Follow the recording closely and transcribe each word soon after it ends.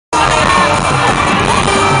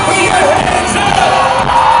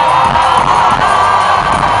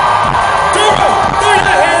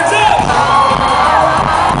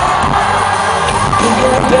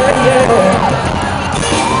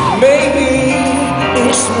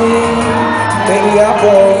me, maybe I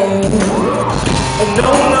won't. And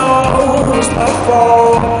no, it's my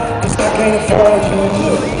fault, 'cause I can't afford you.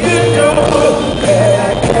 You know that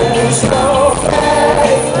I can be so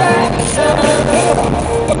satisfaction.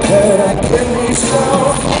 Can I get me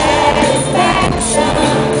some satisfaction?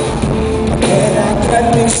 Can I get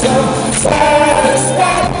me some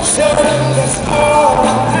satisfaction? That's all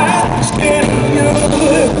I'm asking you,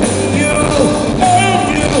 you, and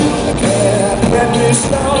you. Can I get me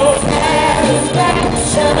some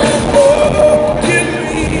satisfaction? Oh, give me.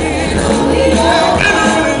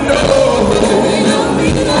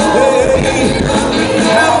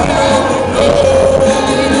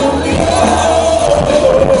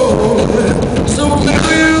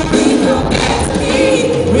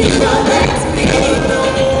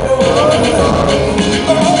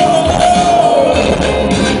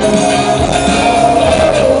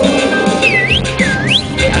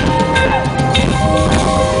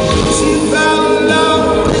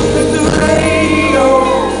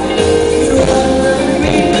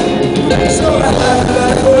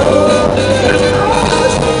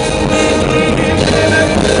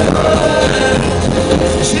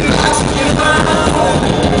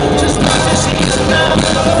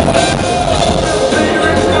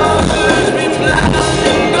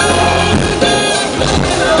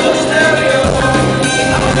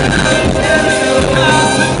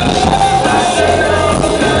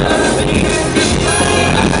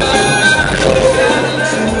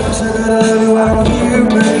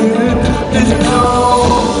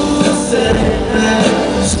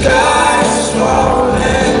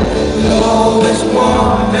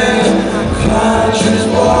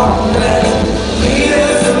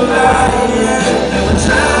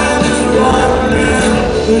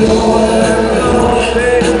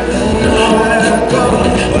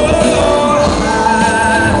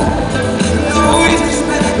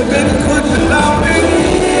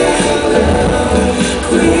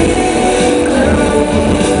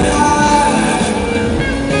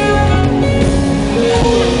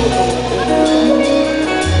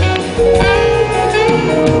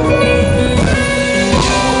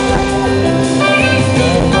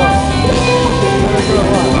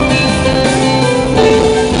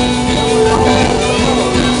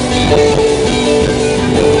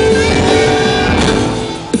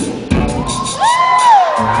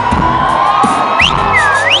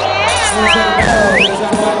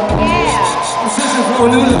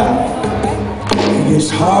 It's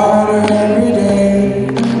harder every day,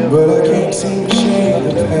 but I can't seem to shake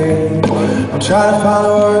the pain. I'm trying to find a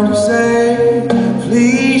word to say,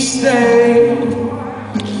 please stay.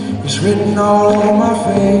 It's written all over my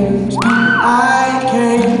face. I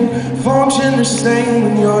can't function the same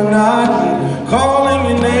when you're not here, calling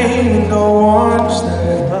your name and no one's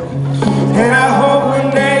there. And I hope one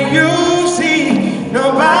day you see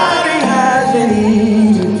nobody has it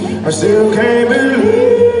easy. I still can't